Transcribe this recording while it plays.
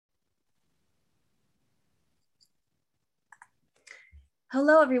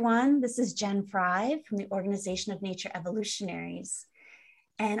Hello, everyone. This is Jen Fry from the Organization of Nature Evolutionaries.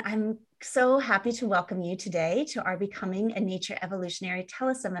 And I'm so happy to welcome you today to our Becoming a Nature Evolutionary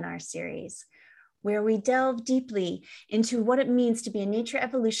teleseminar series, where we delve deeply into what it means to be a nature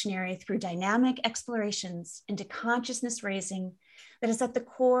evolutionary through dynamic explorations into consciousness raising that is at the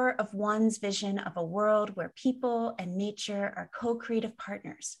core of one's vision of a world where people and nature are co-creative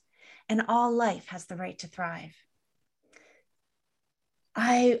partners and all life has the right to thrive.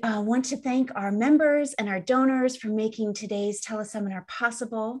 I want to thank our members and our donors for making today's teleseminar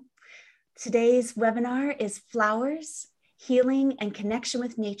possible. Today's webinar is Flowers, Healing and Connection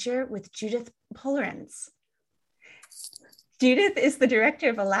with Nature with Judith Polarens. Judith is the director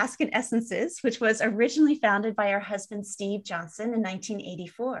of Alaskan Essences, which was originally founded by her husband, Steve Johnson, in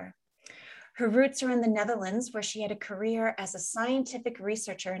 1984. Her roots are in the Netherlands, where she had a career as a scientific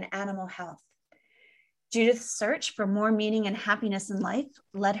researcher in animal health. Judith's search for more meaning and happiness in life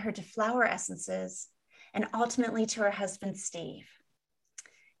led her to Flower Essences and ultimately to her husband, Steve.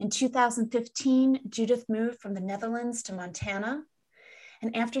 In 2015, Judith moved from the Netherlands to Montana.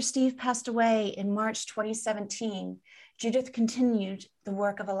 And after Steve passed away in March 2017, Judith continued the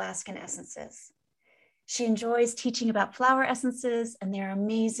work of Alaskan Essences. She enjoys teaching about flower essences and their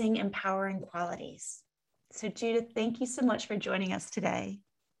amazing, empowering qualities. So Judith, thank you so much for joining us today.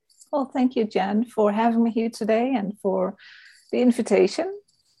 Well, thank you, Jen, for having me here today and for the invitation.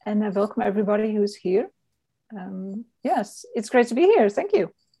 And I welcome everybody who's here. Yes, it's great to be here. Thank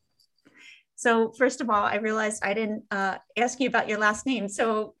you. So first of all, I realized I didn't ask you about your last name.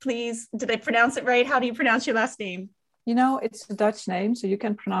 So please, did I pronounce it right? How do you pronounce your last name? You know, it's a Dutch name, so you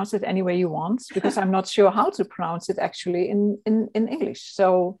can pronounce it any way you want, because I'm not sure how to pronounce it actually in English.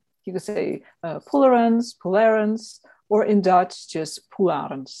 So you could say Polarens, or in Dutch, just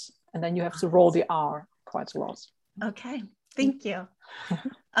Polarens. And then you have to roll the R quite a lot. Okay, thank you.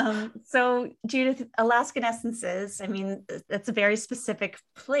 So Judith, Alaskan Essences, I mean, that's a very specific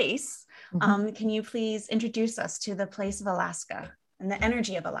place. Can you please introduce us to the place of Alaska and the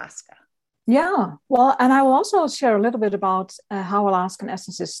energy of Alaska? Yeah, well, and I will also share a little bit about how Alaskan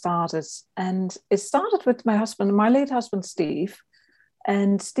Essences started. And it started with my late husband, Steve.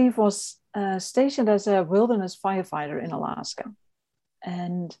 And Steve was stationed as a wilderness firefighter in Alaska.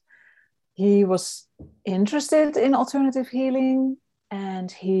 And he was interested in alternative healing,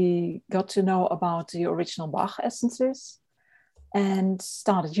 and he got to know about the original Bach essences and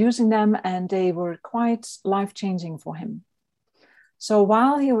started using them, and they were quite life-changing for him. So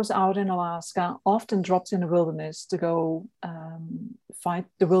while he was out in Alaska, often dropped in the wilderness to go fight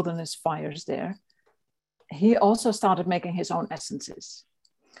the wilderness fires there, he also started making his own essences.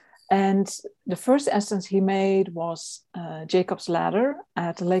 And the first essence he made was Jacob's Ladder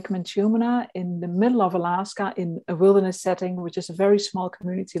at Lake Minchumina in the middle of Alaska in a wilderness setting, which is a very small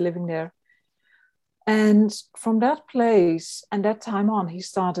community living there. And from that place and that time on, he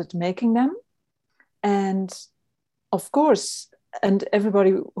started making them. And of course, and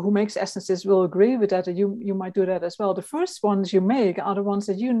everybody who makes essences will agree with that, you might do that as well. The first ones you make are the ones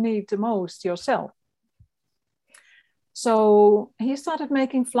that you need the most yourself. So he started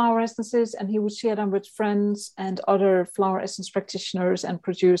making flower essences, and he would share them with friends and other flower essence practitioners and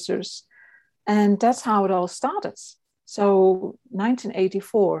producers. And that's how it all started. So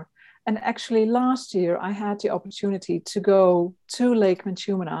 1984. And actually last year, I had the opportunity to go to Lake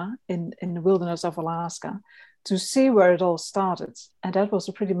Minchumina in the wilderness of Alaska to see where it all started. And that was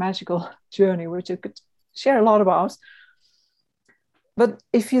a pretty magical journey, which I could share a lot about. But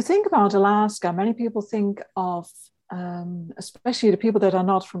if you think about Alaska, many people think of especially the people that are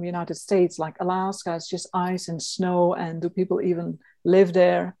not from the United States, like Alaska is just ice and snow, and do people even live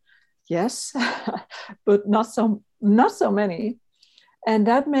there? Yes, but not so many. And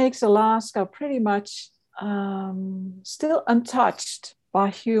that makes Alaska pretty much still untouched by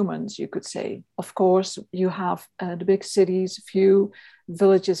humans, you could say. Of course, you have the big cities, a few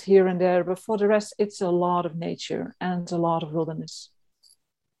villages here and there, but for the rest, it's a lot of nature and a lot of wilderness.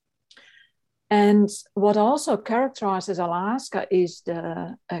 And what also characterizes Alaska is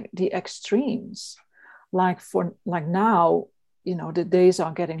the extremes. Like now, you know, the days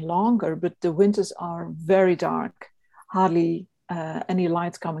are getting longer, but the winters are very dark, hardly any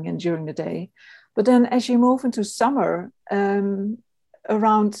light coming in during the day. But then as you move into summer,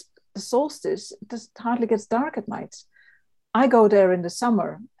 around the solstice, it hardly gets dark at night. I go there in the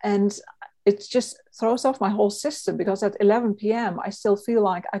summer, and it just throws off my whole system, because at 11 p.m. I still feel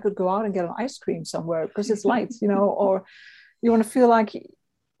like I could go out and get an ice cream somewhere because it's light, you know, or you want to feel like,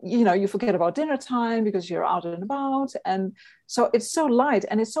 you know, you forget about dinner time because you're out and about. And so it's so light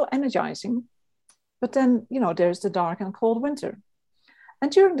and it's so energizing. But then, you know, there's the dark and cold winter.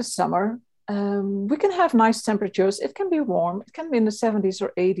 And during the summer, we can have nice temperatures. It can be warm. It can be in the 70s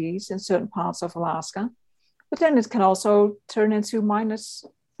or 80s in certain parts of Alaska. But then it can also turn into minus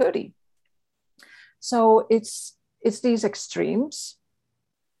 30. So it's these extremes.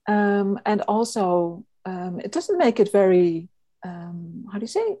 And also, it doesn't make it very, how do you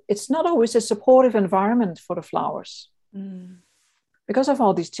say? It's not always a supportive environment for the flowers because of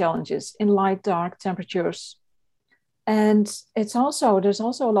all these challenges in light, dark temperatures. And there's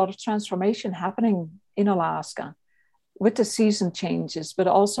also a lot of transformation happening in Alaska with the season changes, but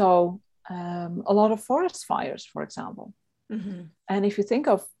also a lot of forest fires, for example. Mm-hmm. And if you think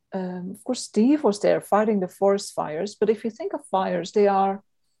of course, Steve was there fighting the forest fires, but if you think of fires, they are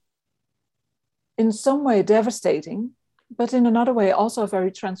in some way devastating, but in another way also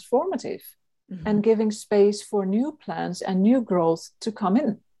very transformative and giving space for new plants and new growth to come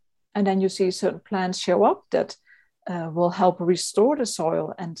in. And then you see certain plants show up that will help restore the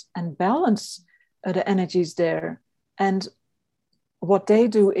soil and balance the energies there. And what they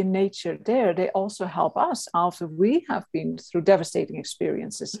do in nature there, they also help us after we have been through devastating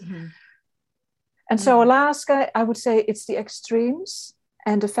experiences. And so Alaska, I would say it's the extremes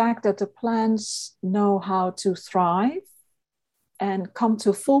and the fact that the plants know how to thrive and come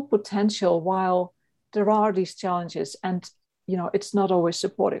to full potential while there are these challenges, and it's not always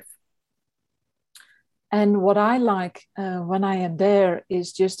supportive. And what I like when I am there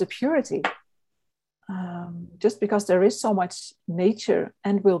is just the purity. Just because there is so much nature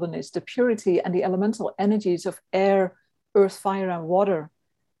and wilderness, the purity and the elemental energies of air, earth, fire, and water,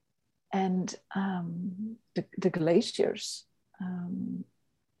 and the glaciers. I'm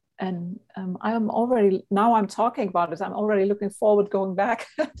talking about it, I'm already looking forward going back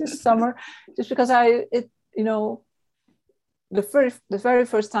this summer, just because the very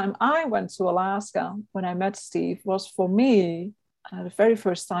first time I went to Alaska when I met Steve was, for me, the very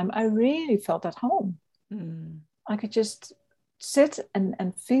first time I really felt at home. I could just sit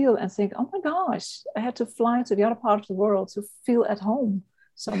and feel and think, oh my gosh, I had to fly to the other part of the world to feel at home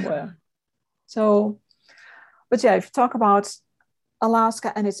somewhere. So, but yeah, if you talk about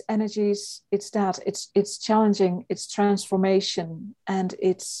Alaska and its energies, it's challenging, it's transformation, and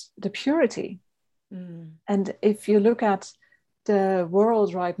it's the purity. And if you look at the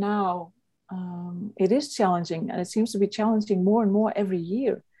world right now, it is challenging, and it seems to be challenging more and more every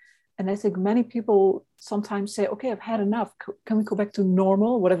year. And I think many people sometimes say, okay, I've had enough. Can we go back to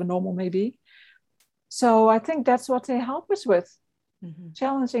normal, whatever normal may be? So I think that's what they help us with,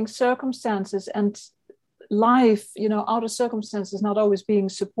 challenging circumstances and life, out of circumstances not always being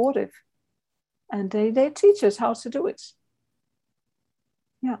supportive. And they teach us how to do it.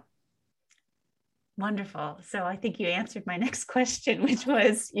 Yeah. Wonderful. So I think you answered my next question, which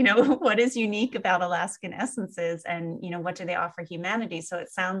was, what is unique about Alaskan Essences, and, what do they offer humanity? So it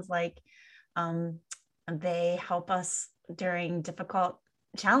sounds like they help us during difficult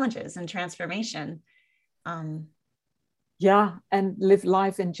challenges and transformation. Yeah, and live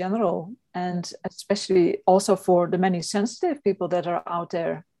life in general, and especially also for the many sensitive people that are out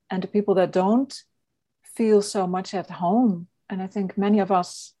there and the people that don't feel so much at home. And I think many of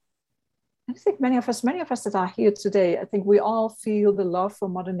us that are here today, I think we all feel the love for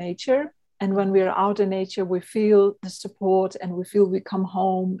Mother Nature. And when we're out in nature, we feel the support, and we feel we come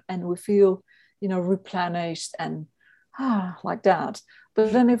home, and we feel, replenished and like that.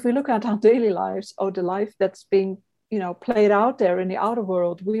 But then if we look at our daily lives, or the life that's being, played out there in the outer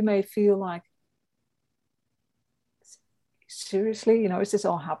world, we may feel like, seriously, is this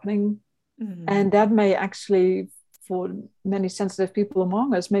all happening? And that may actually, for many sensitive people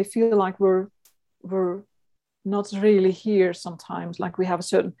among us, may feel like we're not really here sometimes, like we have a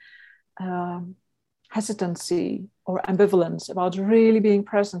certain hesitancy or ambivalence about really being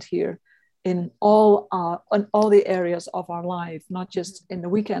present here in all the areas of our life, not just in the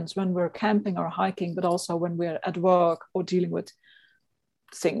weekends when we're camping or hiking, but also when we're at work or dealing with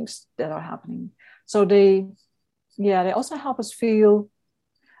things that are happening. So they also help us feel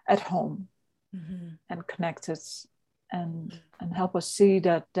at home and connected, and help us see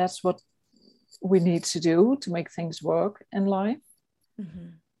that that's what we need to do to make things work in life.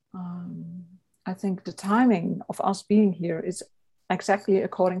 I think the timing of us being here is exactly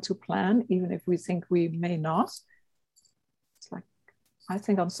according to plan, even if we think we may not. It's like, I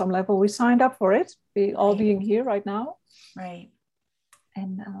think on some level we signed up for it, being here right now. Right.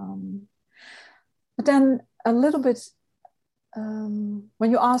 And but then a little bit,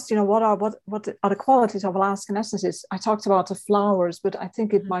 when you asked, what are the qualities of Alaskan Essences, I talked about the flowers, but I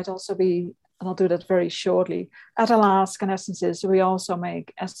think it might also be, and I'll do that very shortly. At Alaskan Essences, we also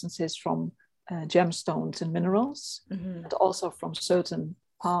make essences from gemstones and minerals, but also from certain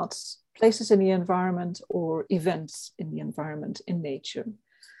parts, places in the environment or events in the environment, in nature.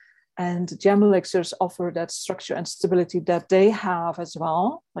 And gem elixirs offer that structure and stability that they have as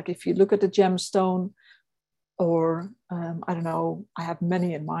well. Like if you look at the gemstone, or I don't know, I have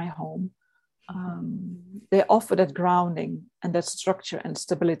many in my home, they offer that grounding and that structure and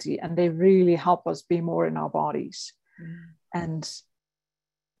stability, and they really help us be more in our bodies. And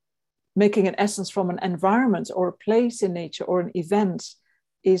making an essence from an environment or a place in nature or an event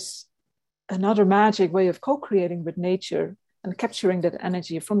is another magic way of co-creating with nature and capturing that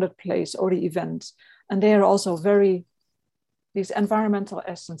energy from that place or the event. And they are also these environmental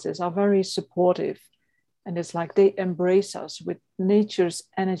essences are very supportive. And it's like they embrace us with nature's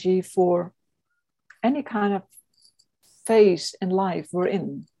energy for any kind of phase in life we're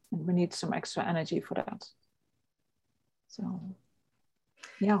in. And we need some extra energy for that. So,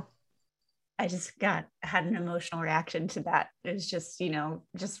 yeah. I just had an emotional reaction to that. It was just,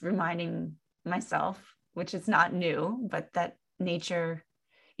 just reminding myself, which is not new, but that nature's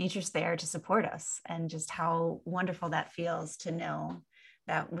there to support us, and just how wonderful that feels to know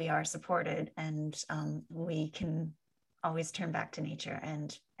that we are supported, and we can always turn back to nature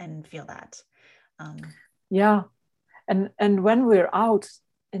and feel that. Yeah. And when we're out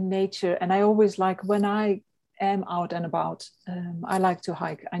in nature, and I always like, when I am out and about, I like to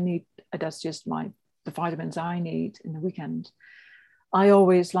hike. That's just the vitamins I need in the weekend. I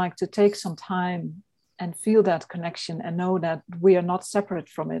always like to take some time and feel that connection and know that we are not separate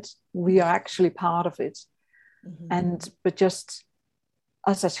from it. We are actually part of it. But just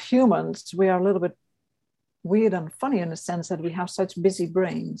us as humans, we are a little bit weird and funny in the sense that we have such busy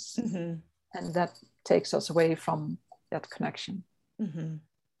brains, and that takes us away from that connection.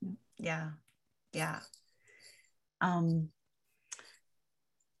 Yeah.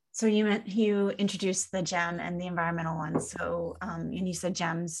 So you introduced the gem and the environmental ones. So, and you said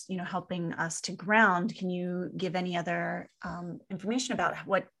gems, helping us to ground. Can you give any other information about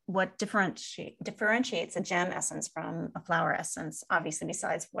what differentiates a gem essence from a flower essence? Obviously,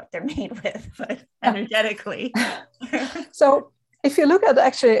 besides what they're made with, but energetically. So, if you look at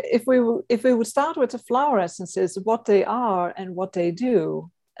if we would start with the flower essences, what they are and what they do,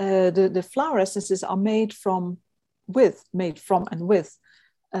 the flower essences are made from and with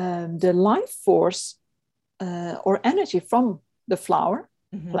the life force or energy from the flower,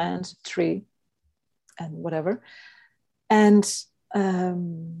 plant, tree, and whatever. And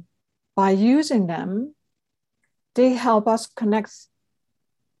by using them, they help us connect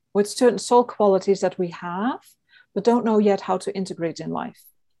with certain soul qualities that we have, but don't know yet how to integrate in life.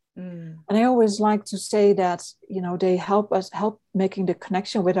 And I always like to say that, they help making the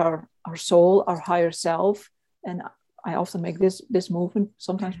connection with our soul, our higher self. And I often make this movement.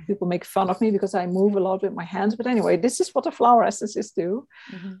 Sometimes people make fun of me because I move a lot with my hands. But anyway, this is what the flower essences do.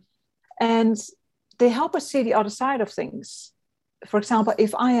 And they help us see the other side of things. For example,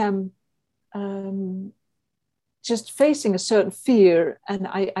 if I am just facing a certain fear, and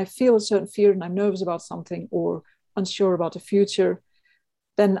I feel a certain fear and I'm nervous about something or unsure about the future,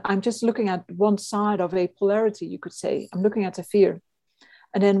 then I'm just looking at one side of a polarity, you could say. I'm looking at the fear.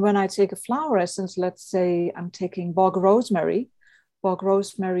 And then when I take a flower essence, let's say I'm taking bog rosemary. Bog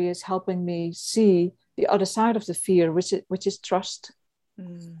rosemary is helping me see the other side of the fear, which is trust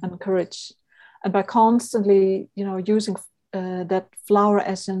and courage. And by constantly, using that flower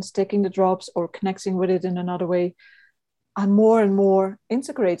essence, taking the drops or connecting with it in another way, I'm more and more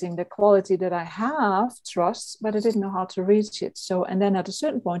integrating the quality that I have, trust, but I didn't know how to reach it. So, and then at a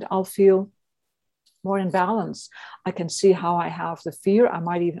certain point, I'll feel more in balance. I can see how I have the fear. I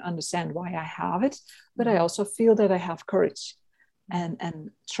might even understand why I have it, but I also feel that I have courage and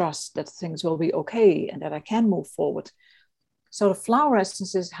trust that things will be okay and that I can move forward. So the flower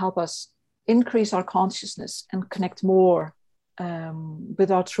essences help us increase our consciousness and connect more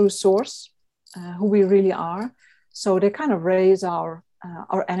with our true source, who we really are. So they kind of raise our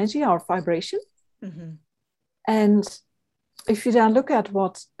energy, our vibration. And if you then look at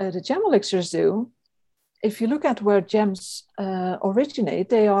what the gem elixirs do, if you look at where gems originate,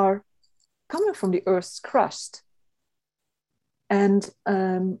 they are coming from the Earth's crust. And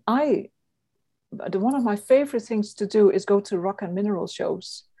one of my favorite things to do is go to rock and mineral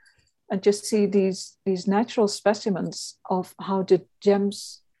shows and just see these natural specimens of how the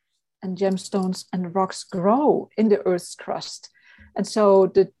gems and gemstones and rocks grow in the Earth's crust. And so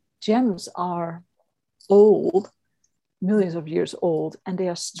the gems are old, millions of years old, and they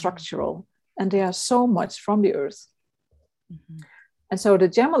are structural. And they are so much from the earth. And so the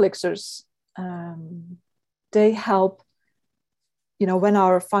gem elixirs, they help, when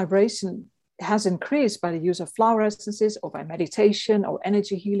our vibration has increased by the use of flower essences or by meditation or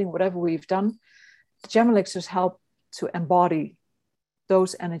energy healing, whatever we've done. The gem elixirs help to embody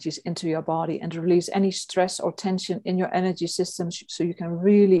those energies into your body and to release any stress or tension in your energy system, so you can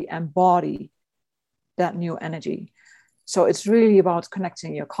really embody that new energy. So it's really about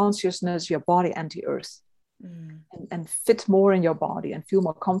connecting your consciousness, your body, and the earth, and fit more in your body and feel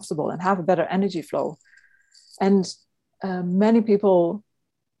more comfortable and have a better energy flow. And many people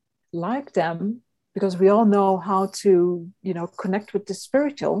like them because we all know how to, connect with the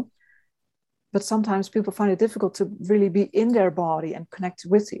spiritual. But sometimes people find it difficult to really be in their body and connect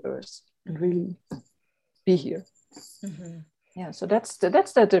with the earth and really be here. Mm-hmm. Yeah, so that's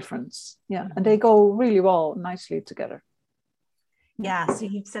the difference. Yeah, and they go really well, nicely together. Yeah, so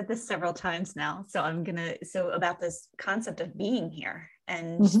you've said this several times now. So about this concept of being here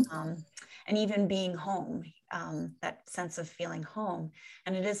and and even being home, that sense of feeling home.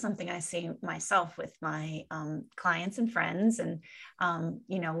 And it is something I see myself with my clients and friends, and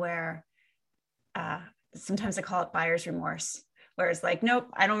where sometimes I call it buyer's remorse, where it's like, nope,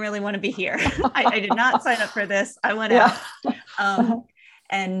 I don't really want to be here. I did not sign up for this. I went out.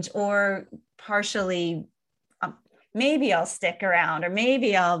 Or partially, maybe I'll stick around, or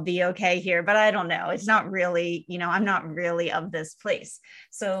maybe I'll be okay here, but I don't know. It's not really, I'm not really of this place.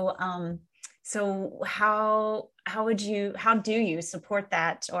 So, how do you support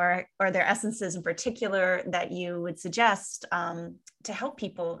that, or are there essences in particular that you would suggest to help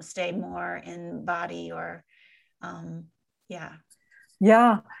people stay more in body, or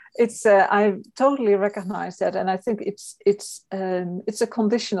it's I totally recognize that, and I think it's a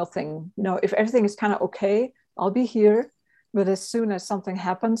conditional thing. If everything is kind of okay, I'll be here, but as soon as something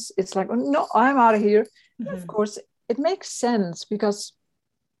happens, it's like, oh, no, I'm out of here. Of course, it makes sense because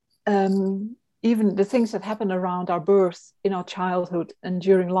even the things that happen around our birth, in our childhood and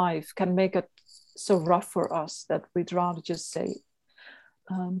during life, can make it so rough for us that we'd rather just say.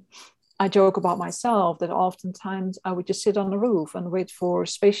 I joke about myself that oftentimes I would just sit on the roof and wait for a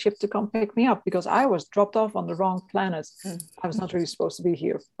spaceship to come pick me up because I was dropped off on the wrong planet. I was not really supposed to be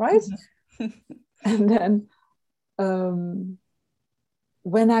here, right? And then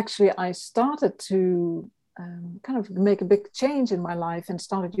when actually I started to kind of make a big change in my life and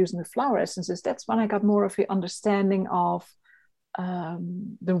started using the flower essences, that's when I got more of the understanding of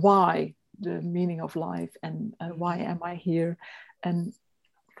the why, the meaning of life, and why am I here. And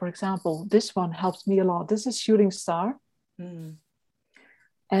for example, this one helps me a lot. This is Shooting Star.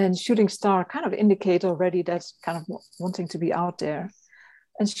 And Shooting Star kind of indicate already that's kind of wanting to be out there.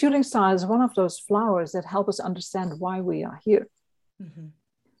 And Shooting Star is one of those flowers that help us understand why we are here.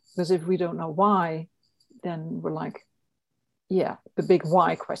 Because if we don't know why, then we're like, the big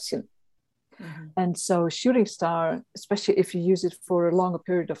why question. And so Shooting Star, especially if you use it for a longer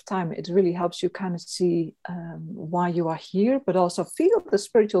period of time, it really helps you kind of see why you are here, but also feel the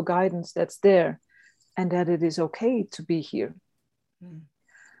spiritual guidance that's there and that it is okay to be here.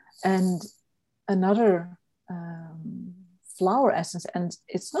 And another flower essence, and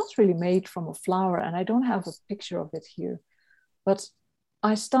it's not really made from a flower, and I don't have a picture of it here, but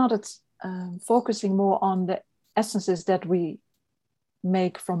I started focusing more on the essences that we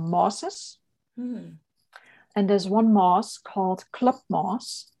make from mosses. And there's one moss called club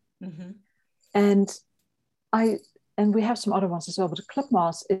moss, and we have some other ones as well, but the club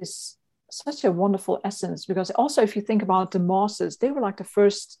moss is such a wonderful essence, because also if you think about the mosses, they were like the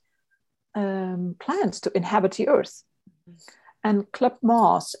first plants to inhabit the earth. And club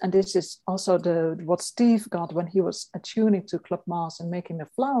moss, and this is also what Steve got when he was attuning to club moss and making the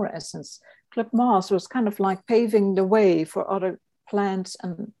flower essence. Club moss was kind of like paving the way for other plants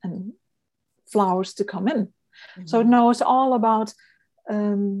and flowers to come in. So now it's all about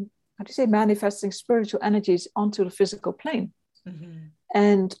manifesting spiritual energies onto the physical plane.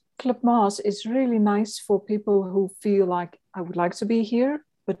 And club moss is really nice for people who feel like, I would like to be here,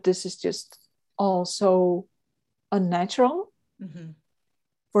 but this is just all so unnatural.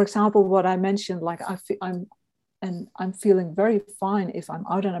 For example, what I mentioned, like I'm feeling very fine if I'm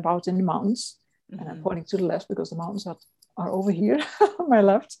out and about in the mountains, and I'm pointing to the left because the mountains are over here on my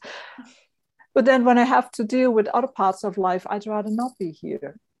left. But then when I have to deal with other parts of life, I'd rather not be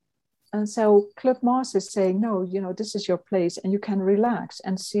here. And so Club Moss is saying, no, this is your place, and you can relax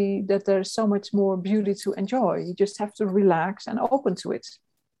and see that there's so much more beauty to enjoy. You just have to relax and open to it.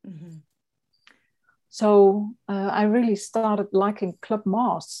 So I really started liking Club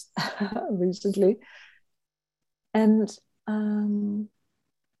Moss recently. And,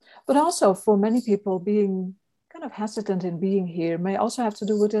 but also for many people, being kind of hesitant in being here may also have to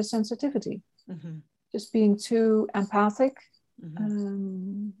do with their sensitivity. Just being too empathic,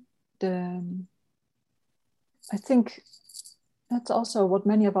 I think that's also what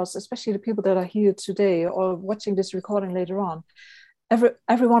many of us, especially the people that are here today or watching this recording later on,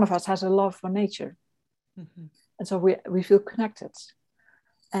 every one of us has a love for nature. Mm-hmm. And so we feel connected.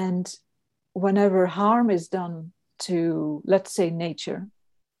 And whenever harm is done to, let's say, nature,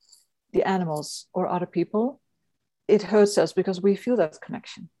 the animals or other people, it hurts us because we feel that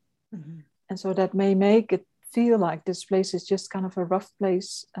connection. Mm-hmm. And so that may make it feel like this place is just kind of a rough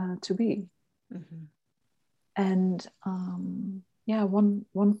place to be. Mm-hmm. And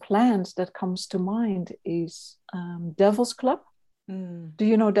one plant that comes to mind is Devil's Club. Mm. Do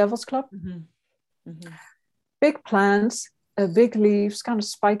you know Devil's Club? Mm-hmm. Mm-hmm. Big plants, big leaves, kind of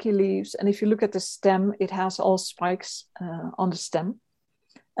spiky leaves. And if you look at the stem, it has all spikes on the stem.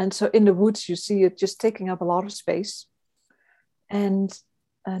 And so in the woods, you see it just taking up a lot of space. And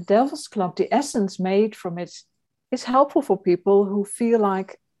Devil's Club, the essence made from it, is helpful for people who feel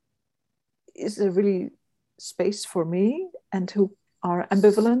like, is there really space for me? And who are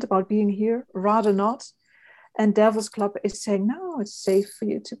ambivalent about being here, rather not. And Devil's Club is saying, no, it's safe for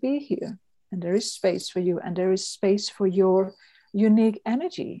you to be here. And there is space for you, and there is space for your unique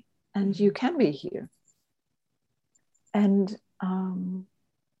energy, and you can be here. And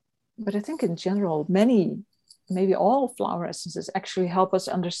but I think in general, maybe all flower essences actually help us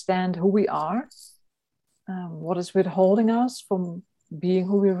understand who we are, what is withholding us from being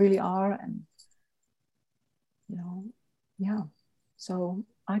who we really are. And, so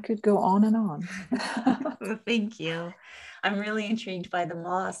I could go on and on. Thank you. I'm really intrigued by the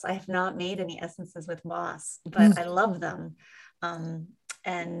moss. I have not made any essences with moss, but I love them.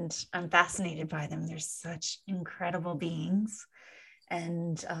 And I'm fascinated by them. They're such incredible beings.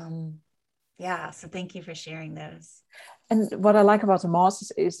 And so thank you for sharing those. And what I like about the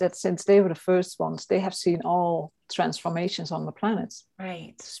mosses is that since they were the first ones, they have seen all transformations on the planet.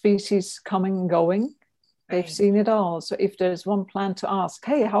 Right. Species coming and going. They've seen it all. So if there's one plant to ask,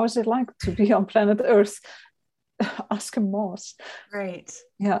 hey, how is it like to be on planet Earth? Ask a moss. Right.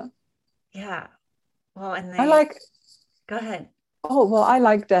 Yeah. Yeah. Well, and go ahead. Oh, well, I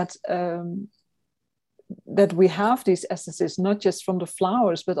like that that we have these essences, not just from the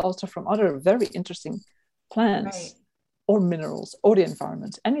flowers, but also from other very interesting plants or minerals or the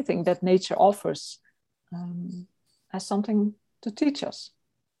environment. Anything that nature offers has something to teach us.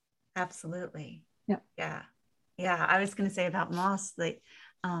 Absolutely. Yeah. Yeah. I was going to say about moss, like,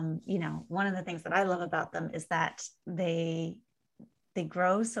 one of the things that I love about them is that they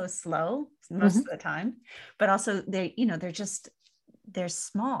grow so slow most of the time, but also they're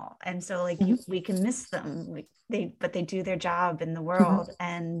small. And so like we can miss them. But they do their job in the world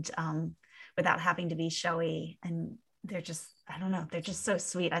and without having to be showy. And they're just, I don't know, they're just so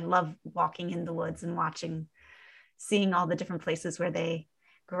sweet. I love walking in the woods and seeing all the different places where they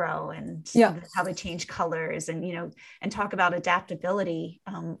grow and how they change colors and talk about adaptability,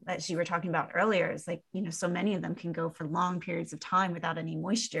 as you were talking about earlier. It's like, so many of them can go for long periods of time without any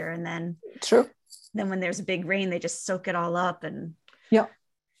moisture, and then when there's a big rain, they just soak it all up. And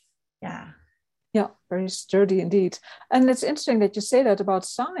very sturdy indeed. And it's interesting that you say that about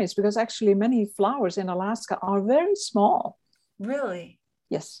size, because actually many flowers in Alaska are very small. Really?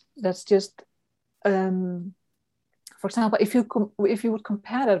 Yes, that's just for example, if you would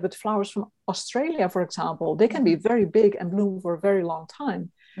compare that with flowers from Australia, for example, they can be very big and bloom for a very long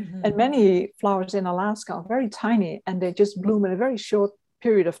time. Mm-hmm. And many flowers in Alaska are very tiny, and they just bloom in a very short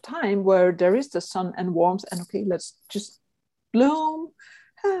period of time where there is the sun and warmth, and okay, let's just bloom,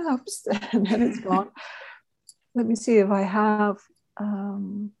 and then it's gone. Let me see if I have,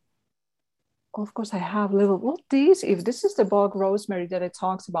 of course I have if this is the bog rosemary that it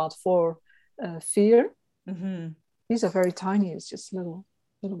talks about for fear. Mm-hmm. These are very tiny. It's just little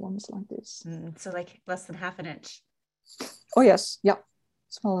ones like this. So like less than half an inch. Oh yes, yeah,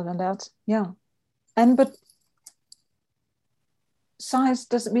 smaller than that. Yeah, but size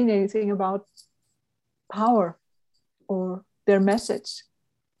doesn't mean anything about power or their message.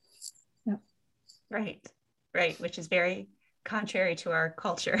 Yeah. Right. Which is very contrary to our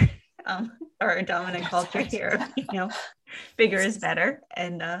culture, our dominant culture here. Bigger is better,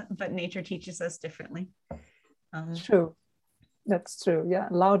 and but nature teaches us differently. True. That's true. Yeah.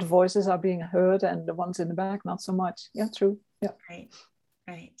 Loud voices are being heard, and the ones in the back, not so much. Yeah, true. Yeah.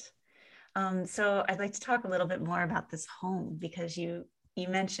 Right. So I'd like to talk a little bit more about this home, because you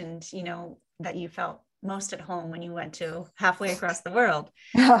mentioned, that you felt most at home when you went to halfway across the world.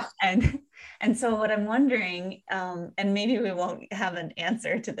 Yeah. And so what I'm wondering, and maybe we won't have an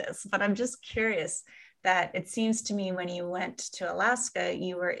answer to this, but I'm just curious, that it seems to me when you went to Alaska,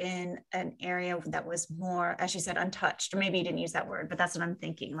 you were in an area that was more, as you said, untouched, or maybe you didn't use that word, but that's what I'm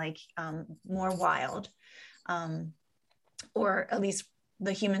thinking, like more wild, or at least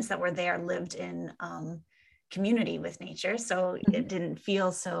the humans that were there lived in community with nature. So it didn't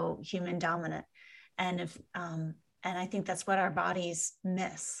feel so human dominant. And and I think that's what our bodies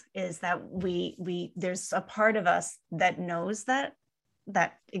miss, is that there's a part of us that knows that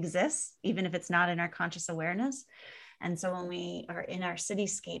exists, even if it's not in our conscious awareness. And so when we are in our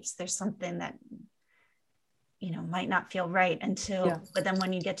cityscapes, there's something that, might not feel right but then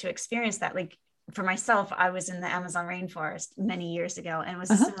when you get to experience that, like for myself, I was in the Amazon rainforest many years ago, and it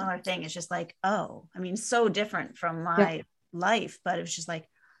was a similar thing. It's just like, oh, I mean, so different from my life, but it was just like,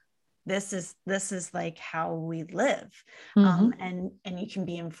 this is like how we live. And you can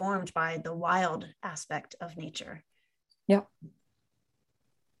be informed by the wild aspect of nature. Yeah.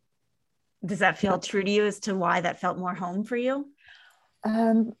 Does that feel true to you as to why that felt more home for you?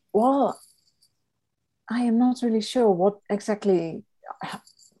 Well, I am not really sure what exactly.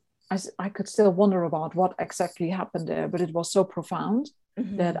 I could still wonder about what exactly happened there, but it was so profound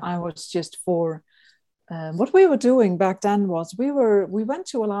that I was just for. What we were doing back then was we went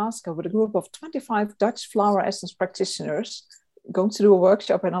to Alaska with a group of 25 Dutch flower essence practitioners going to do a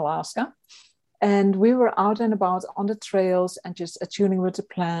workshop in Alaska. And we were out and about on the trails and just attuning with the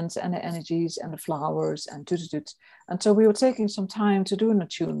plants and the energies and the flowers and And so we were taking some time to do an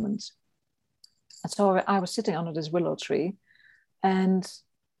attunement. And so I was sitting under this willow tree, and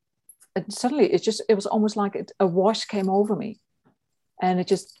suddenly it was almost like a wash came over me. And it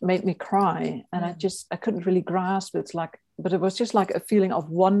just made me cry. And I couldn't really grasp it. But it was just like a feeling of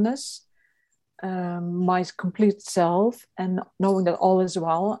oneness, my complete self, and knowing that all is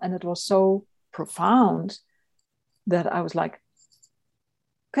well. And it was so profound that I was like,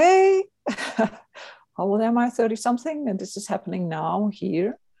 okay, how old am I? 30 something. And this is happening now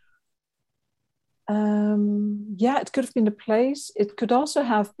here. It could have been the place. It could also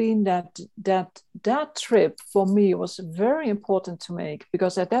have been that trip for me was very important to make,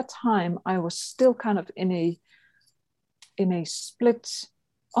 because at that time I was still kind of in a split,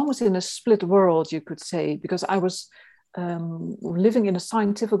 almost in a split world, you could say, because I was living in a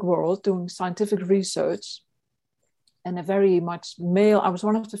scientific world, doing scientific research, and a very much male. I was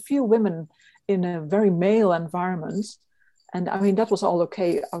one of the few women in a very male environment. And I mean, that was all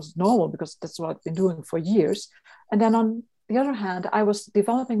okay. I was normal because that's what I've been doing for years. And then on the other hand, I was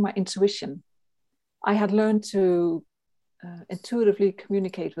developing my intuition. I had learned to intuitively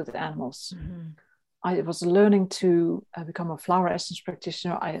communicate with animals. I was learning to become a flower essence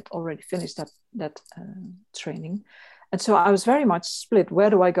practitioner. I had already finished that training. And so I was very much split. Where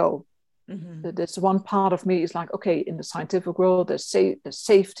do I go? There's one part of me is like, okay, in the scientific world, there's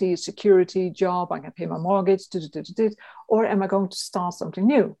safety, security, job, I can pay my mortgage, or am I going to start something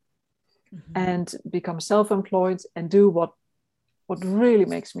new and become self-employed and do what really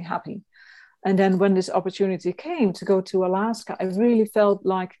makes me happy? And then when this opportunity came to go to Alaska, I really felt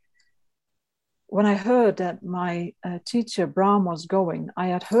like, when I heard that my teacher, Brahm, was going, I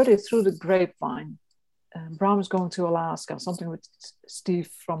had heard it through the grapevine. Brahm was going to Alaska, something with Steve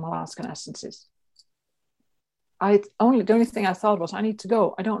from Alaskan Essences. The only thing I thought was, I need to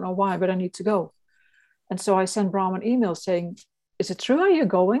go. I don't know why, but I need to go. And so I sent Brahm an email saying, is it true? Are you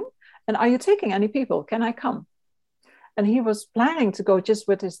going? And are you taking any people? Can I come? And he was planning to go just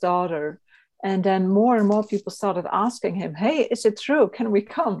with his daughter. And then more and more people started asking him, hey, is it true? Can we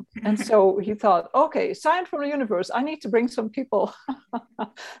come? And so he thought, okay, sign from the universe. I need to bring some people.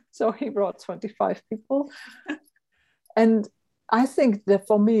 So he brought 25 people. And I think that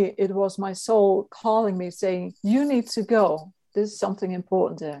for me, it was my soul calling me, saying, you need to go. There's something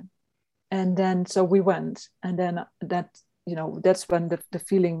important there. And then, so we went. And then that's when the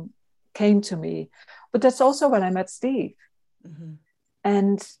feeling came to me. But that's also when I met Steve.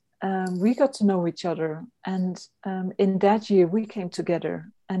 And we got to know each other. And in that year, we came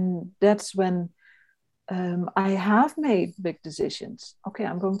together. And that's when I have made big decisions. Okay,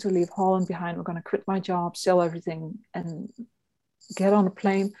 I'm going to leave Holland behind. I'm going to quit my job, sell everything, and get on a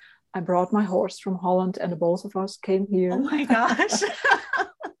plane. I brought my horse from Holland, and the both of us came here. Oh my gosh.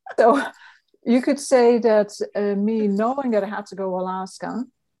 So you could say that me knowing that I had to go to Alaska,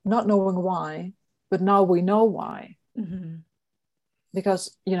 not knowing why, but now we know why.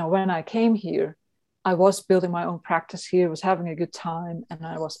 Because, when I came here, I was building my own practice here, was having a good time, and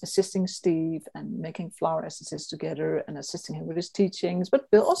I was assisting Steve and making flower essences together and assisting him with his teachings, but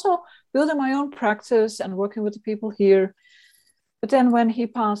also building my own practice and working with the people here. But then when he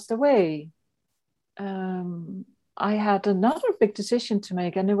passed away, I had another big decision to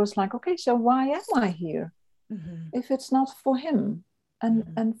make, and it was like, okay, so why am I here? Mm-hmm. If it's not for him and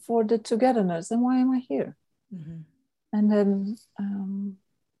Mm-hmm. and for the togetherness, then why am I here? Mm-hmm. And then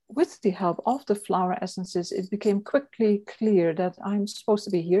with the help of the flower essences, it became quickly clear that I'm supposed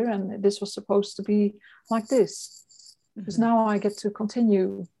to be here, and this was supposed to be like this. Because Mm-hmm. now I get to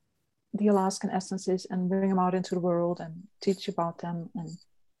continue the Alaskan essences and bring them out into the world and teach about them and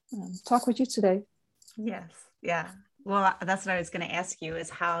talk with you today. Yes. Yeah. Well, that's what I was going to ask you is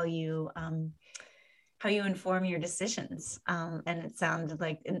how you inform your decisions. And it sounded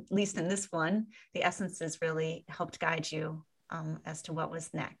like, at least in this one, the essences really helped guide you as to what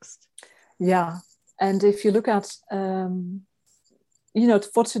was next. Yeah. And if you look at,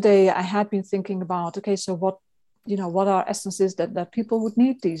 for today, I had been thinking about, okay, so what are essences that people would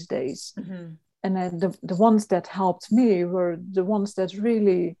need these days? Mm-hmm. And then the ones that helped me were the ones that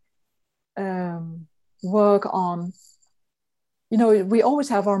really work on, we always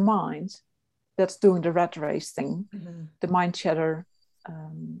have our mind that's doing the rat race thing, Mm-hmm. the mind chatter.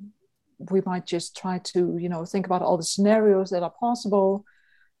 We might just try to, think about all the scenarios that are possible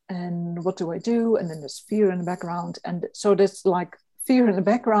and what do I do? And then there's fear in the background. And so there's like fear in the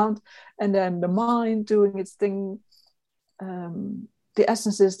background and then the mind doing its thing. The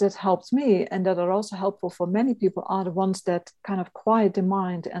essences that helped me and that are also helpful for many people are the ones that kind of quiet the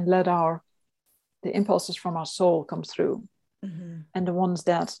mind and let the impulses from our soul come through. Mm-hmm. And the ones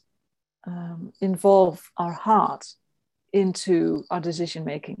that involve our heart into our decision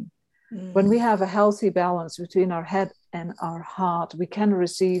making. Mm. When we have a healthy balance between our head and our heart, we can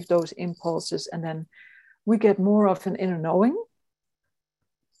receive those impulses and then we get more of an inner knowing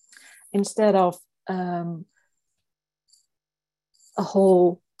instead of a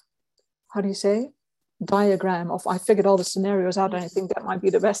whole, how do you say, diagram of I figured all the scenarios out and I think that might be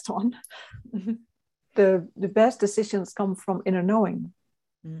the best one. The best decisions come from inner knowing.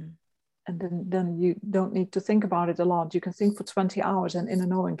 Mm. And then you don't need to think about it a lot. You can think for 20 hours and inner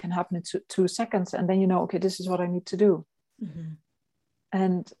knowing can happen in 2 seconds. And then okay, this is what I need to do. Mm-hmm.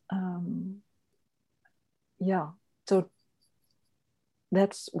 And so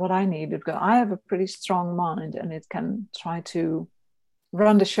that's what I needed. I have a pretty strong mind and it can try to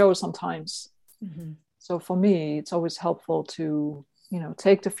run the show sometimes. Mm-hmm. So for me, it's always helpful to,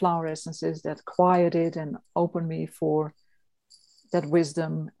 take the flower essences that quiet it and open me for that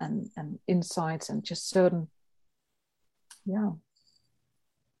wisdom and insights and just certain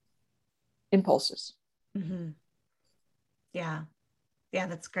impulses. Mm-hmm. Yeah,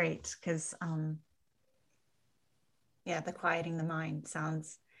 that's great because the quieting the mind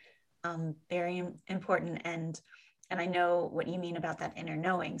sounds very important, and I know what you mean about that inner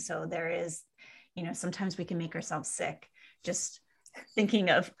knowing. So there is, sometimes we can make ourselves sick just thinking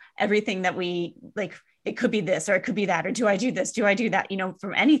of everything that we like. It could be this or it could be that, or do I do this, do I do that,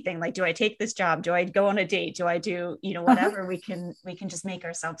 from anything, like do I take this job, do I go on a date, do I do whatever. We can just make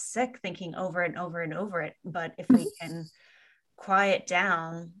ourselves sick thinking over and over and over it. But if we can quiet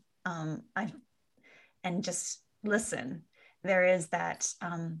down and just listen, there is that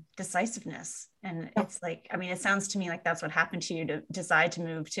decisiveness. And it's like, it sounds to me like that's what happened to you to decide to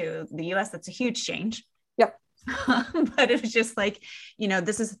move to the US. That's a huge change. Yep. But it was just like,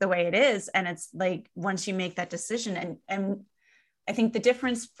 this is the way it is. And it's like, once you make that decision, and I think the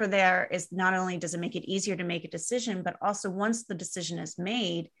difference for there is not only does it make it easier to make a decision, but also once the decision is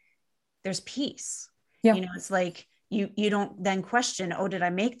made, there's peace. Yeah. It's like, you don't then question, oh, did I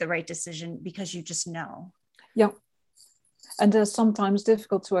make the right decision? Because you just know. Yeah. And they're sometimes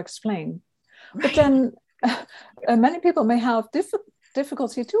difficult to explain. Right. But then many people may have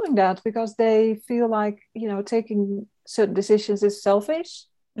difficulty doing that because they feel like, taking certain decisions is selfish.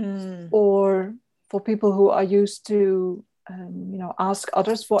 Or for people who are used to, ask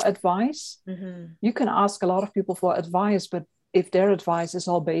others for advice. Mm-hmm. You can ask a lot of people for advice, but if their advice is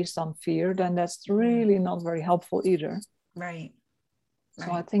all based on fear, then that's really not very helpful either. Right.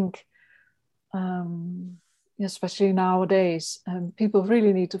 So I think, especially nowadays, people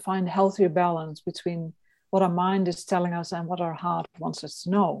really need to find a healthier balance between what our mind is telling us and what our heart wants us to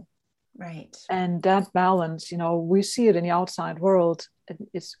know. Right. And that balance, we see it in the outside world.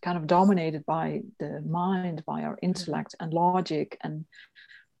 It's kind of dominated by the mind, by our intellect and logic, and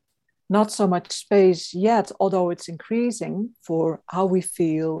not so much space yet, although it's increasing, for how we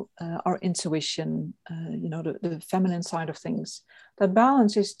feel, our intuition, the feminine side of things. That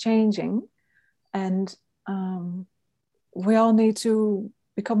balance is changing, and we all need to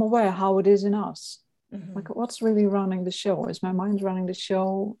become aware how it is in us. Mm-hmm. Like, what's really running the show? Is my mind running the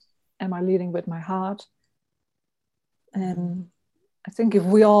show? Am I leading with my heart? And I think if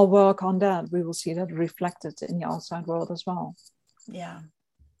we all work on that, we will see that reflected in the outside world as well. Yeah.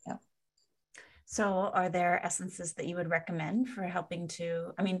 Yeah. So are there essences that you would recommend for helping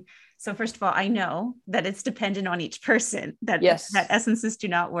to, I mean, so first of all, I know that it's dependent on each person, that Yes. that essences do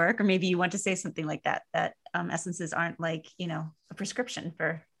not work, or maybe you want to say something like that, essences aren't like, a prescription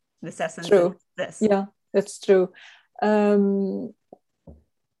for this essence. True. This. Yeah, that's true.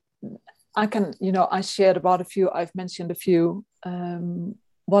 I can, I shared about a few, I've mentioned a few.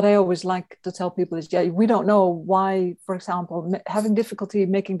 What I always like to tell people is, we don't know why, for example, having difficulty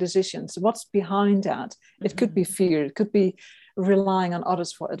making decisions, what's behind that? It could be fear, it could be relying on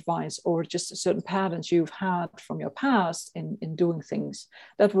others for advice, or just certain patterns you've had from your past in doing things.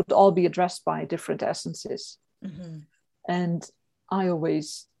 That would all be addressed by different essences. And I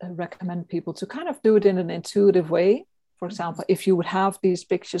always recommend people to kind of do it in an intuitive way. For example, if you would have these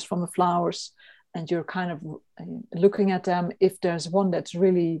pictures from the flowers and you're kind of looking at them, if there's one that's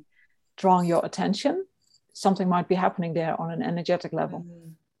really drawing your attention, something might be happening there on an energetic level.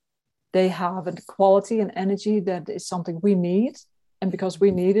 They have a quality and energy that is something we need. And because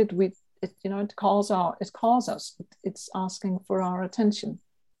we need it, it calls us. It's asking for our attention.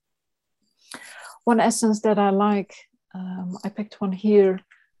 One essence that I like, I picked one here.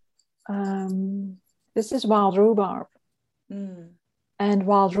 This is wild rhubarb. And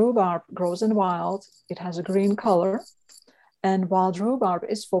wild rhubarb grows in the wild. It has a green color. And wild rhubarb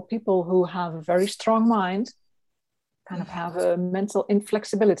is for people who have a very strong mind, kind of have a mental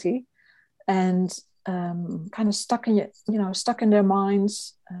inflexibility, and kind of stuck in their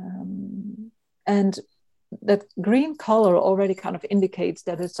minds. And that green color already kind of indicates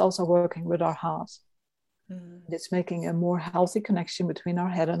that it's also working with our heart. It's making a more healthy connection between our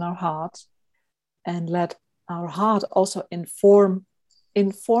head and our heart, and let our heart also inform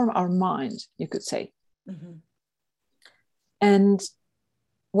our mind, you could say. And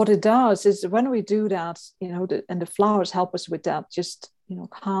what it does is, when we do that, and the flowers help us with that, just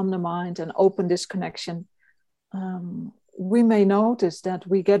calm the mind and open this connection, we may notice that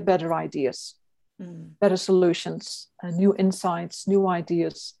we get better ideas, better solutions, new insights, new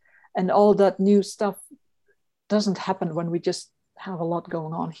ideas, and all that new stuff doesn't happen when we just have a lot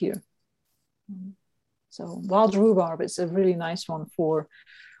going on here. So wild rhubarb is a really nice one for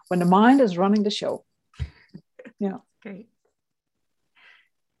when the mind is running the show. Yeah. Great.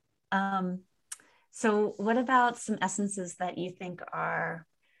 So what about some essences that you think are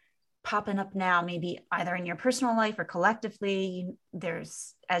popping up now, maybe either in your personal life or collectively?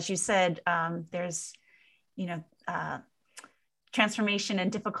 There's, as you said, there's, transformation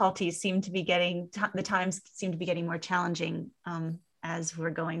and difficulties seem to be the times seem to be getting more challenging as we're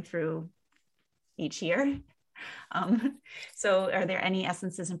going through each year. So are there any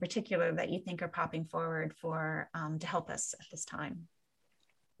essences in particular that you think are popping forward for to help us at this time?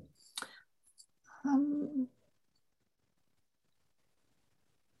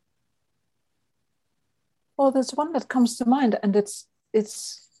 Well, there's one that comes to mind, and it's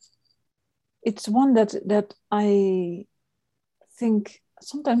one that I think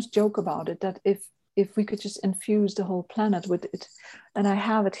sometimes joke about it, that if we could just infuse the whole planet with it, and I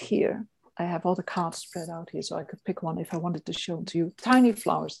have it here. I have all the cards spread out here, so I could pick one if I wanted to show to you. Tiny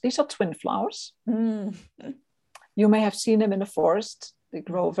flowers. These are twin flowers. You may have seen them in the forest. They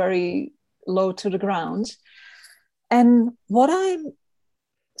grow very low to the ground. And what I'm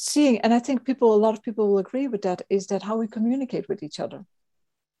seeing, and I think a lot of people will agree with that, is that how we communicate with each other.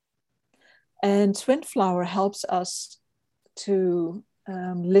 And twin flower helps us to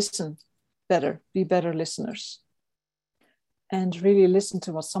listen better, be better listeners, and really listen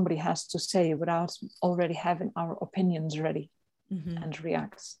to what somebody has to say without already having our opinions ready and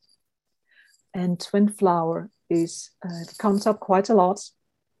react. And twin flower it comes up quite a lot.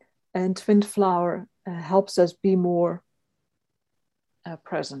 And twin flower helps us be more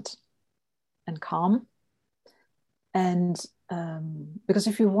present and calm. And because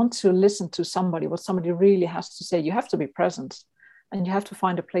if you want to listen to somebody, what somebody really has to say, you have to be present, and you have to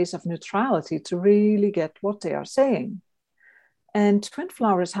find a place of neutrality to really get what they are saying. And twin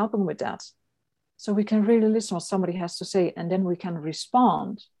flower is helping with that. So we can really listen what somebody has to say, and then we can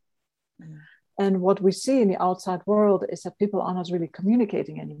respond. And what we see in the outside world is that people are not really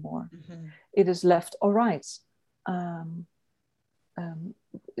communicating anymore. It is left or right. In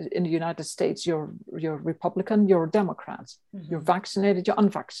the United States, you're Republican, you're a Democrat. You're vaccinated, you're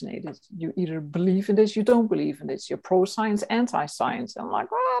unvaccinated. You either believe in this, you don't believe in this. You're pro-science, anti-science. I'm like,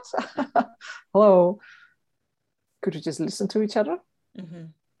 what? Hello. Could we just listen to each other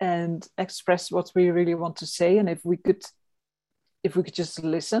and express what we really want to say? And if we could just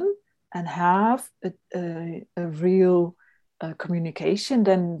listen and have a real communication,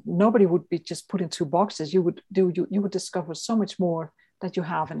 then nobody would be just put in two boxes. You would discover so much more that you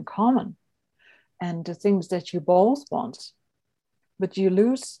have in common, and the things that you both want. But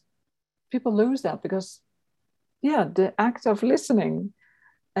people lose that because, the act of listening,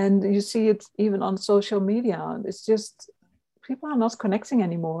 and you see it even on social media. It's just people are not connecting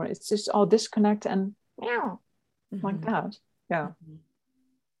anymore. It's just all disconnect and like that. Yeah. Mm-hmm.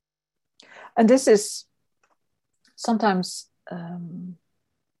 And this is sometimes when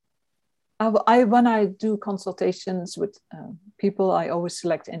I do consultations with people, I always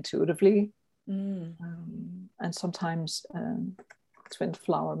select intuitively. And sometimes twin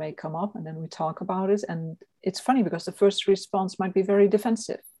flower may come up, and then we talk about it. And it's funny because the first response might be very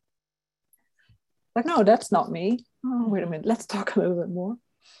defensive. Like, no, that's not me. Oh, wait a minute, let's talk a little bit more.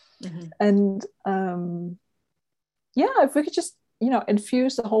 Mm-hmm. And if we could just,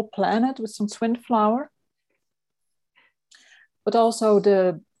 infuse the whole planet with some twin flower, but also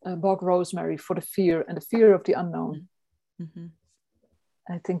the bog rosemary for the fear of the unknown. Mm-hmm.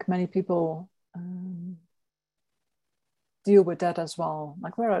 I think many people deal with that as well.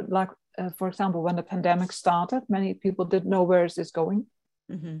 For example, when the pandemic started, many people didn't know where is this going.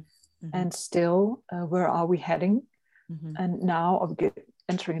 Mm-hmm. Mm-hmm. And still, where are we heading? Mm-hmm. And now are we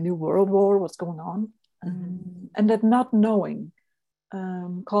entering a new world war? What's going on? Mm-hmm. And that not knowing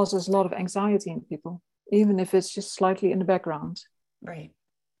causes a lot of anxiety in people, even if it's just slightly in the background. Right.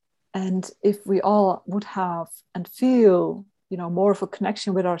 And if we all would have and feel, more of a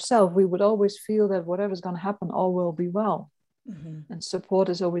connection with ourselves, we would always feel that whatever's going to happen, all will be well. Mm-hmm. And support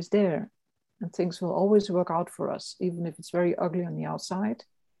is always there. And things will always work out for us, even if it's very ugly on the outside.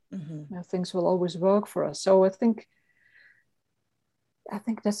 Mm-hmm. Things will always work for us. So I think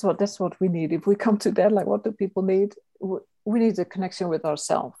that's what we need. If we come to that, like, what do people need? We need a connection with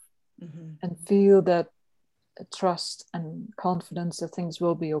ourselves, mm-hmm. and feel that trust and confidence that things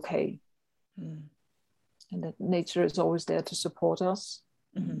will be okay, and that nature is always there to support us.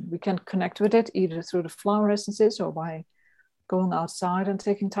 Mm-hmm. We can connect with it either through the flower essences or by going outside and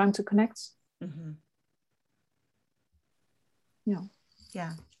taking time to connect. Mm-hmm.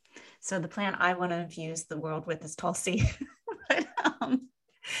 Yeah. So the plant I want to infuse the world with is Tulsi. But,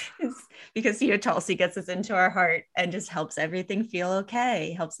 because Tulsi gets us into our heart and just helps everything feel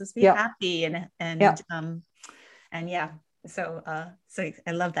okay, helps us be happy, so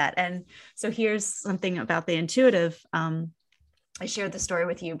I love that. And so here's something about the intuitive. I shared the story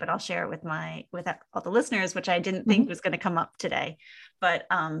with you, but I'll share it with all the listeners, which I didn't think was going to come up today. But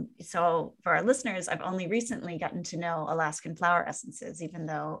so for our listeners, I've only recently gotten to know Alaskan flower essences, even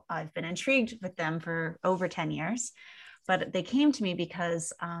though I've been intrigued with them for over 10 years. But they came to me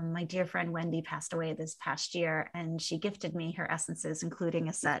because my dear friend Wendy passed away this past year, and she gifted me her essences, including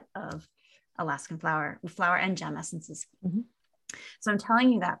a set of Alaskan flower and gem essences. Mm-hmm. So I'm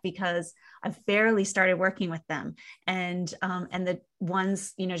telling you that because I've barely started working with them, and the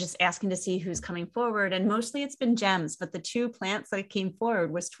ones, just asking to see who's coming forward, and mostly it's been gems, but the two plants that came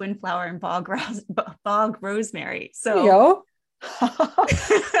forward was twin flower and bog rosemary. So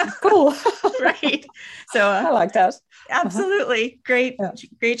cool. Right. So I like that. Absolutely. Great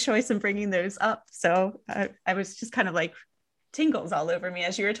choice in bringing those up. So I was just kind of like tingles all over me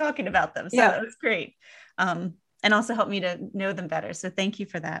as you were talking about them. So that was great. And also helped me to know them better. So thank you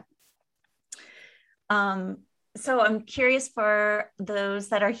for that. So I'm curious for those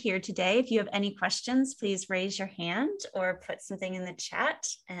that are here today, if you have any questions, please raise your hand or put something in the chat,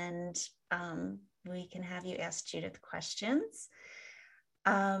 and we can have you ask Judith questions.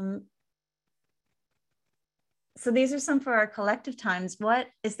 So these are some for our collective times.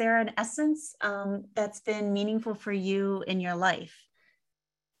 Is there an essence that's been meaningful for you in your life?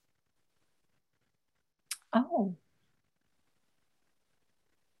 Oh.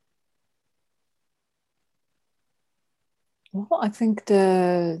 Well, I think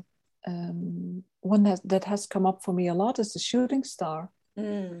the one that has come up for me a lot is the shooting star.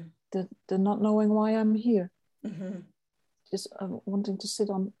 The not knowing why I'm here. Mm-hmm. Just wanting to sit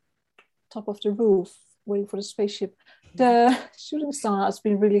on top of the roof, waiting for the spaceship. The shooting star has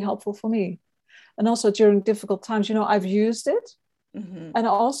been really helpful for me. And also during difficult times, I've used it. Mm-hmm. And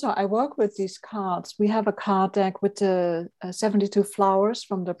also I work with these cards. We have a card deck with the 72 flowers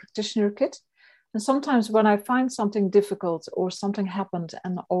from the practitioner kit. And sometimes when I find something difficult or something happened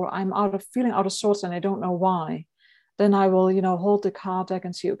or I'm feeling out of sorts and I don't know why, then I will, hold the card deck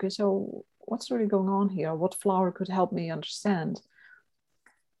and see, okay, so what's really going on here? What flower could help me understand?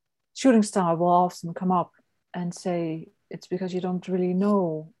 Shooting star will often come up and say, it's because you don't really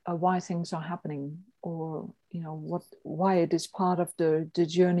know why things are happening, or, why it is part of the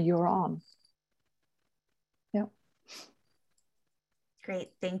journey you're on. Yeah. Great,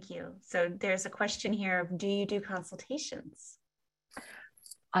 thank you. So there's a question here, do you do consultations?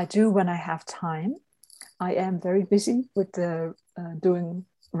 I do when I have time. I am very busy with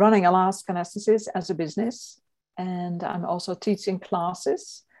running Alaskan Essences as a business, and I'm also teaching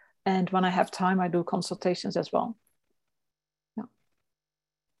classes. And when I have time, I do consultations as well. Yeah.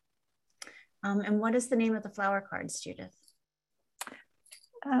 And what is the name of the flower cards, Judith?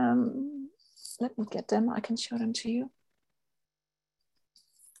 Let me get them. I can show them to you.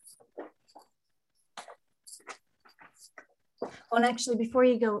 Well, and actually, before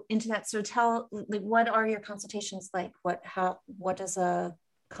you go into that, so tell, like, what are your consultations like? What does a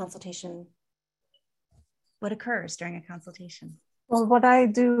consultation, what occurs during a consultation? Well, what I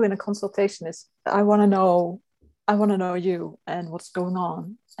do in a consultation is I want to know you and what's going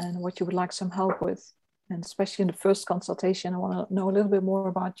on and what you would like some help with. And especially in the first consultation, I want to know a little bit more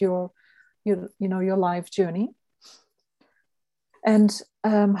about your life journey. And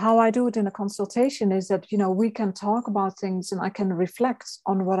how I do it in a consultation is that, we can talk about things and I can reflect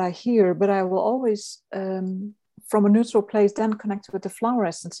on what I hear, but I will always, from a neutral place, then connect with the flower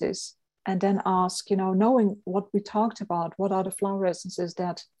essences and then ask, knowing what we talked about, what are the flower essences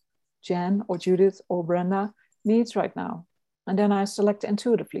that Jen or Judith or Brenda needs right now? And then I select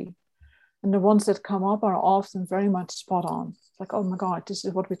intuitively. And the ones that come up are often very much spot on. It's like, oh my God, this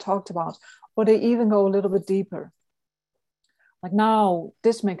is what we talked about. Or they even go a little bit deeper. Like, now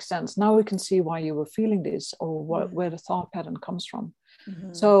this makes sense. Now we can see why you were feeling this or where the thought pattern comes from.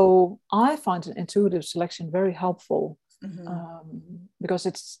 Mm-hmm. So I find an intuitive selection very helpful,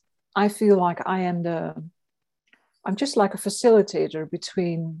 because I feel like I'm just like a facilitator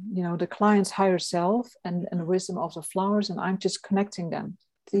between, the client's higher self and the wisdom of the flowers. And I'm just connecting them.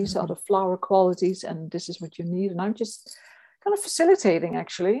 These are the flower qualities and this is what you need. And I'm just kind of facilitating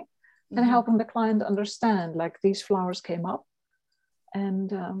actually and helping the client understand, like, these flowers came up.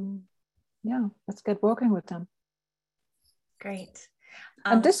 And let's get working with them. Great.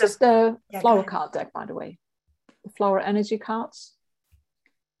 And this is the flower card deck, by the way. The flower energy cards.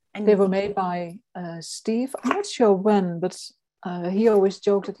 And they were made by Steve. I'm not sure when, but he always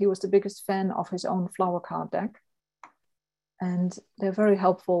joked that he was the biggest fan of his own flower card deck. And they're very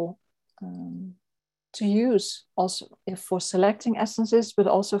helpful to use also for selecting essences, but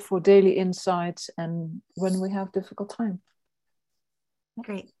also for daily insights and when we have difficult time.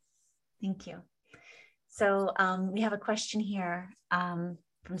 Great, thank you. So we have a question here from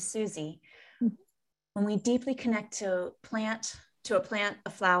Susie. When we deeply connect to a plant, a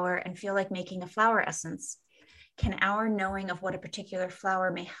flower, and feel like making a flower essence, can our knowing of what a particular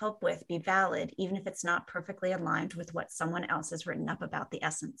flower may help with be valid, even if it's not perfectly aligned with what someone else has written up about the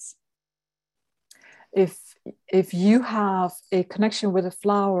essence? If you have a connection with a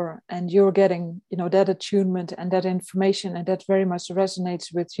flower and you're getting, that attunement and that information, and that very much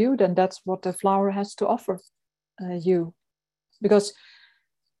resonates with you, then that's what the flower has to offer you. Because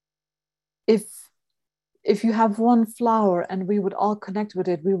if you have one flower and we would all connect with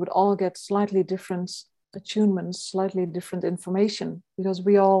it, we would all get slightly different attunements, slightly different information, because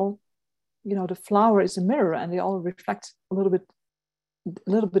we all, the flower is a mirror and they all reflect a little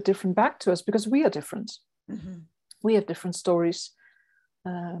bit different back to us, because we are different. We have different stories,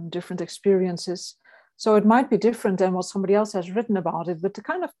 different experiences. So it might be different than what somebody else has written about it, but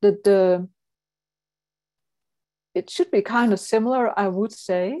it should be kind of similar, I would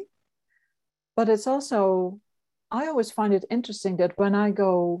say. But it's also, I always find it interesting that when I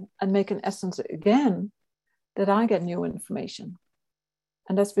go and make an essence again, that I get new information.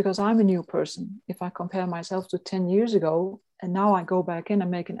 And that's because I'm a new person. If I compare myself to 10 years ago, and now I go back in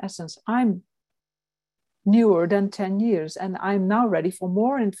and make an essence, I'm newer than 10 years. And I'm now ready for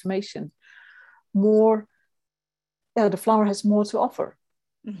more information. The flower has more to offer.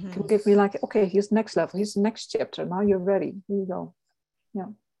 Can give me like, okay, here's the next level. Here's the next chapter. Now you're ready. Here you go.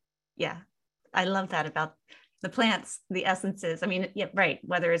 Yeah. I love that about the plants, the essences. I mean, yeah, right.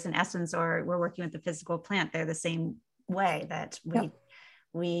 Whether it's an essence or we're working with the physical plant, they're the same way that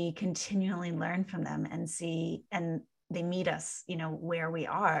we continually learn from them and see, and they meet us, where we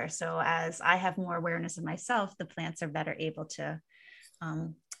are. So as I have more awareness of myself, the plants are better able to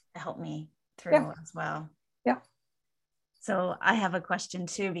help me through as well. Yeah. So I have a question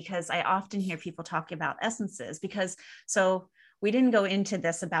too, because I often hear people talk about essences we didn't go into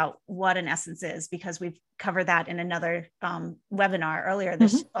this about what an essence is, because we've covered that in another webinar earlier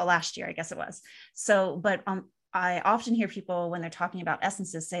last year, I guess it was. So, but I often hear people when they're talking about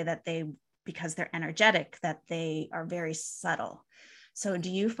essences say that because they're energetic, that they are very subtle. So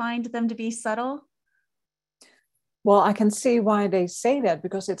do you find them to be subtle? Well, I can see why they say that,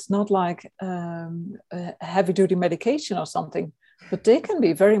 because it's not like a heavy duty medication or something. but they can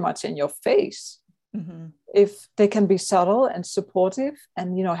be very much in your face. Mm-hmm. If they can be subtle and supportive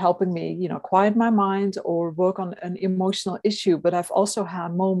and, helping me, quiet my mind or work on an emotional issue. But I've also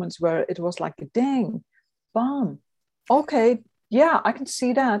had moments where it was like, dang, bam, okay, yeah, I can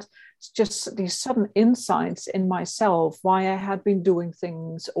see that. It's just these sudden insights in myself, why I had been doing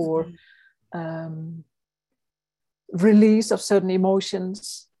things, or release of certain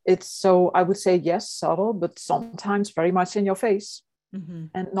emotions. It's so, I would say, yes, subtle, but sometimes very much in your face. Mm-hmm.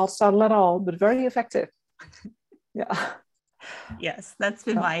 And not subtle at all, but very effective. Yeah. Yes, that's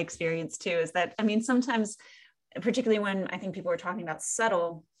been my experience too, is that, I mean, sometimes, particularly when I think people were talking about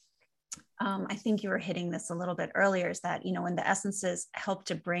subtle, I think you were hitting this a little bit earlier, is that, when the essences help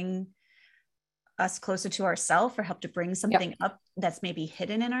to bring us closer to ourselves or help to bring something up that's maybe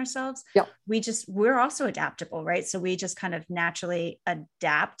hidden in ourselves, we're also adaptable, right? So we just kind of naturally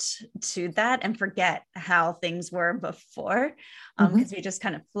adapt to that and forget how things were before, because we just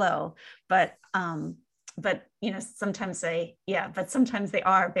kind of flow. But sometimes sometimes they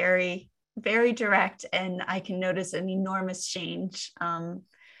are very, very direct, and I can notice an enormous change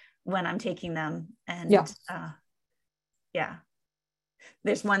when I'm taking them. And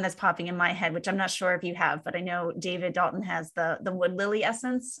there's one that's popping in my head, which I'm not sure if you have, but I know David Dalton has the wood lily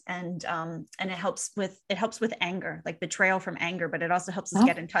essence, and it helps with anger, like betrayal from anger, but it also helps us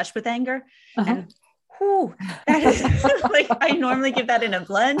get in touch with anger. And that is like, I normally give that in a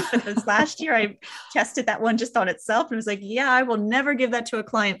blend, but this last year I tested that one just on itself and was like, yeah, I will never give that to a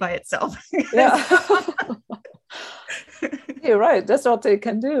client by itself. Yeah. You're right. That's what they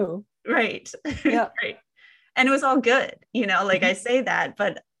can do. Right. Yeah. Right. And it was all good, I say that,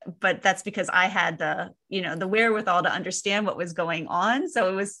 but that's because I had the wherewithal to understand what was going on.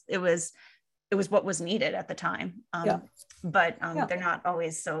 So it was what was needed at the time. But they're not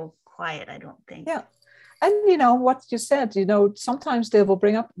always so quiet, I don't think. Yeah. And what you said, sometimes they will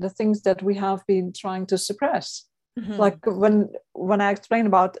bring up the things that we have been trying to suppress. Mm-hmm. Like when I explain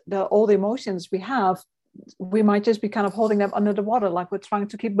about all the emotions we have, we might just be kind of holding them under the water, like we're trying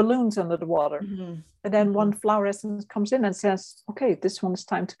to keep balloons under the water. Mm-hmm. And then one flower essence comes in and says, okay, this one's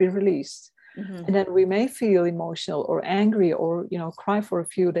time to be released. Mm-hmm. And then we may feel emotional or angry or, cry for a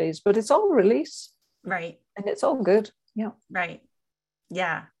few days, but it's all release. Right. And it's all good. Yeah. Right.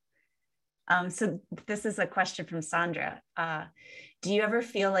 Yeah. So this is a question from Sandra. Do you ever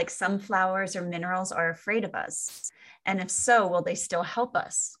feel like some flowers or minerals are afraid of us? And if so, will they still help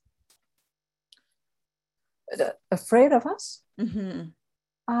us? Afraid of us? Mm-hmm.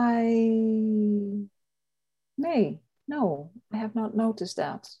 No, I have not noticed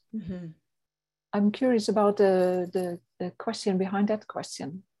that. Mm-hmm. I'm curious about the question behind that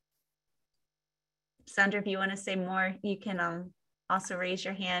question. Sandra, if you want to say more, you can also raise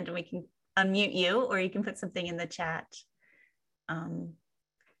your hand and we can unmute you, or you can put something in the chat. Yeah,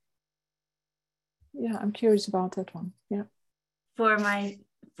 I'm curious about that one. Yeah. For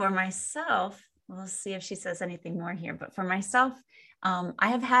myself, we'll see if she says anything more here, but for myself, I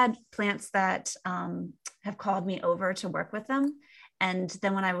have had plants that have called me over to work with them. And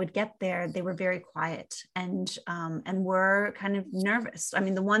then when I would get there, they were very quiet and were kind of nervous. I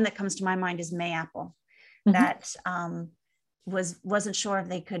mean, the one that comes to my mind is mayapple, mm-hmm. that wasn't sure if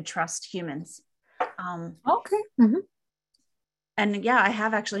they could trust humans. Okay. Mm-hmm. And yeah, I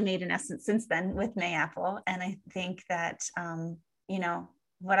have actually made an essence since then with mayapple. And I think that,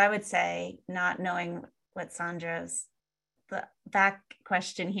 what I would say, not knowing what Sandra's the back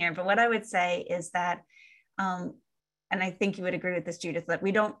question here, but what I would say is that, and I think you would agree with this, Judith, that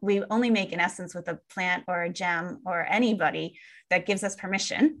we only make an essence with a plant or a gem or anybody that gives us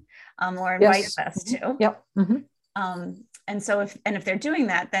permission or invites us to. Yep. Mm-hmm. And so if they're doing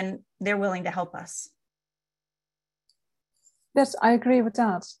that, then they're willing to help us. Yes, I agree with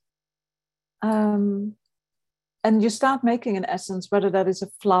that. And you start making an essence, whether that is a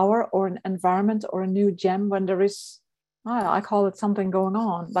flower or an environment or a new gem, when there is, I call it something going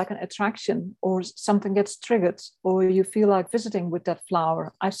on, like an attraction, or something gets triggered, or you feel like visiting with that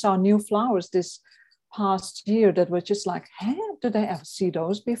flower. I saw new flowers this past year that were just like, hey, did I ever see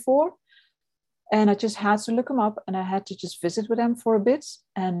those before? And I just had to look them up, and I had to just visit with them for a bit.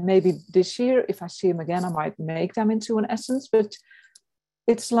 And maybe this year, if I see them again, I might make them into an essence. But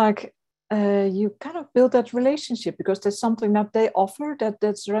it's like you kind of build that relationship because there's something that they offer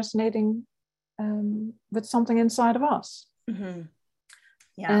that's resonating with something inside of us. Mm-hmm.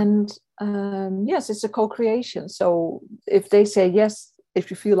 Yeah. And yes, it's a co-creation. So if they say yes, if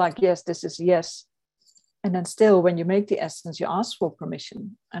you feel like yes, this is yes. And then still, when you make the essence, you ask for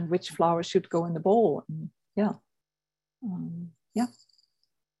permission and which flower should go in the bowl. And yeah.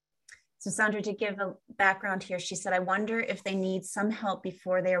 So Sandra, to give a background here, she said, I wonder if they need some help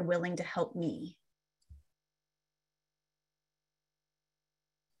before they are willing to help me.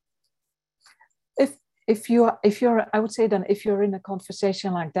 If you're, I would say then, if you're in a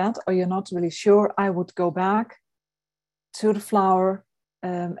conversation like that, or you're not really sure, I would go back to the flower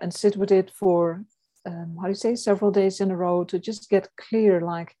and sit with it for, how do you say, several days in a row to just get clear,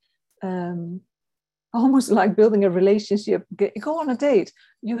 like almost like building a relationship. Go on a date.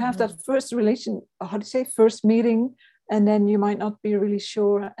 You have that first first meeting, and then you might not be really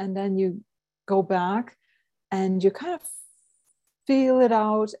sure, and then you go back and you kind of feel it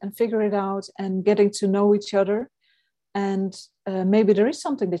out and figure it out and getting to know each other. And maybe there is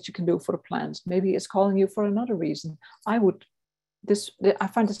something that you can do for the plant. Maybe it's calling you for another reason. I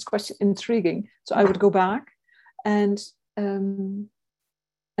find this question intriguing. So I would go back and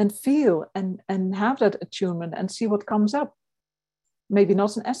feel and have that attunement and see what comes up. Maybe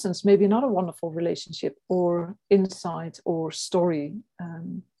not an essence, maybe not a wonderful relationship or insight or story.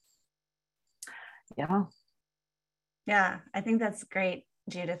 Yeah, I think that's great,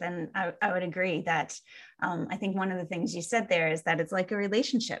 Judith. And I would agree that I think one of the things you said there is that it's like a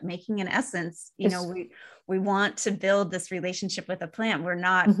relationship, making an essence. You know, we want to build this relationship with a plant. We're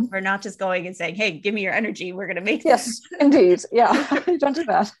not just going and saying, hey, give me your energy. We're going to make this. Yes, indeed. Yeah, you don't do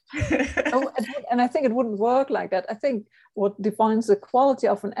that. And I think it wouldn't work like that. I think what defines the quality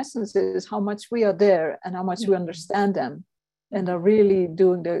of an essence is how much we are there and how much we understand them and are really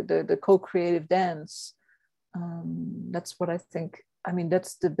doing the co-creative dance. That's what I think. I mean,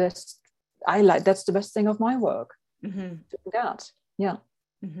 that's the best. That's the best thing of my work. That, yeah.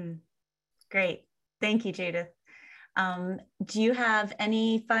 Great, thank you, Judith. Do you have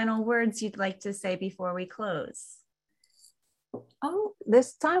any final words you'd like to say before we close? Oh,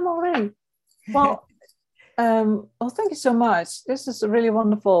 this time already. Well, thank you so much. This is a really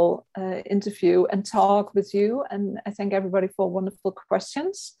wonderful interview and talk with you, and I thank everybody for wonderful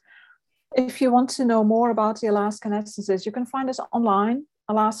questions. If you want to know more about the Alaskan Essences, you can find us online,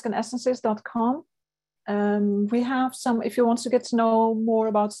 alaskanessences.com. We have some, if you want to get to know more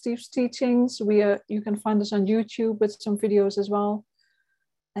about Steve's teachings, you can find us on YouTube with some videos as well.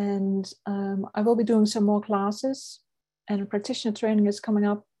 And I will be doing some more classes, and practitioner training is coming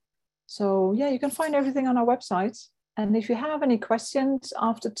up. So yeah, you can find everything on our website. And if you have any questions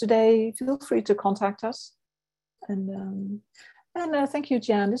after today, feel free to contact us. And thank you,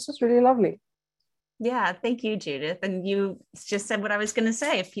 Jan. This was really lovely. Yeah, thank you, Judith. And you just said what I was going to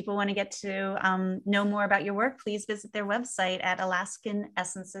say. If people want to get to know more about your work, please visit their website at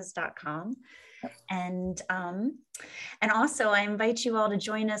alaskanessences.com. And also, I invite you all to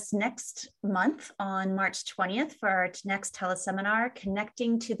join us next month on March 20th for our next teleseminar,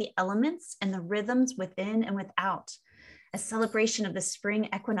 Connecting to the Elements and the Rhythms Within and Without, a celebration of the spring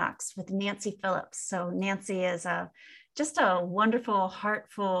equinox with Nancy Phillips. So Nancy is just a wonderful,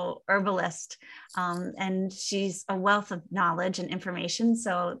 heartful herbalist, and she's a wealth of knowledge and information.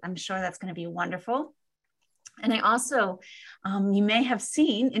 So I'm sure that's going to be wonderful. And I also, you may have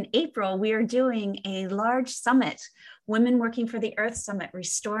seen in April, we are doing a large summit, Women Working for the Earth Summit,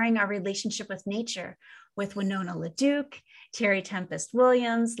 Restoring Our Relationship with Nature, with Winona LaDuke, Terry Tempest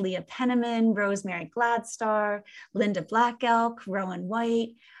Williams, Leah Penniman, Rosemary Gladstar, Linda Black Elk, Rowan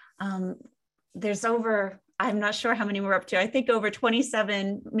White. There's over, I'm not sure how many we're up to. I think over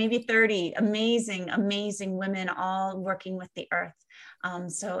 27, maybe 30 amazing, amazing women all working with the earth.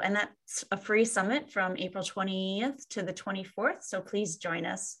 And that's a free summit from April 20th to the 24th. So please join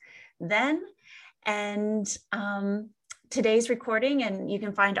us then. And today's recording, and you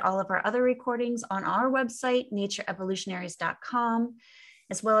can find all of our other recordings on our website, natureevolutionaries.com,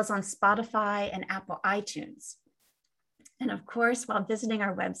 as well as on Spotify and Apple iTunes. And of course, while visiting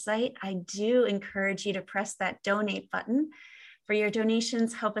our website, I do encourage you to press that donate button. For your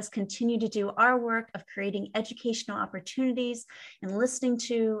donations, help us continue to do our work of creating educational opportunities and listening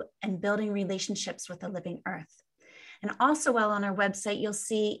to and building relationships with the living earth. And also, while on our website, you'll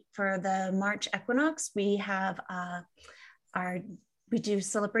see for the March equinox, we have we do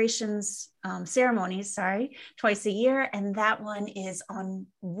ceremonies, twice a year, and that one is on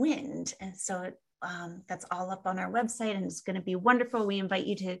wind. And so that's all up on our website, and it's going to be wonderful. We invite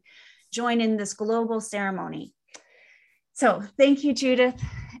you to join in this global ceremony. So thank you, Judith,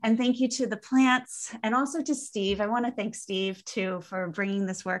 and thank you to the plants, and also to Steve. I want to thank Steve too for bringing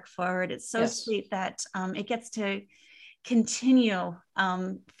this work forward. It's so sweet that it gets to continue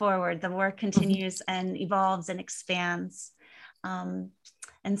forward. The work continues and evolves and expands. And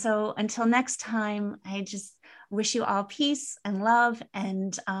so until next time, I just wish you all peace and love,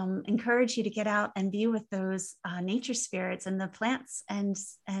 and encourage you to get out and be with those nature spirits and the plants,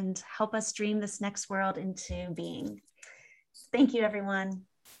 and help us dream this next world into being. Thank you, everyone.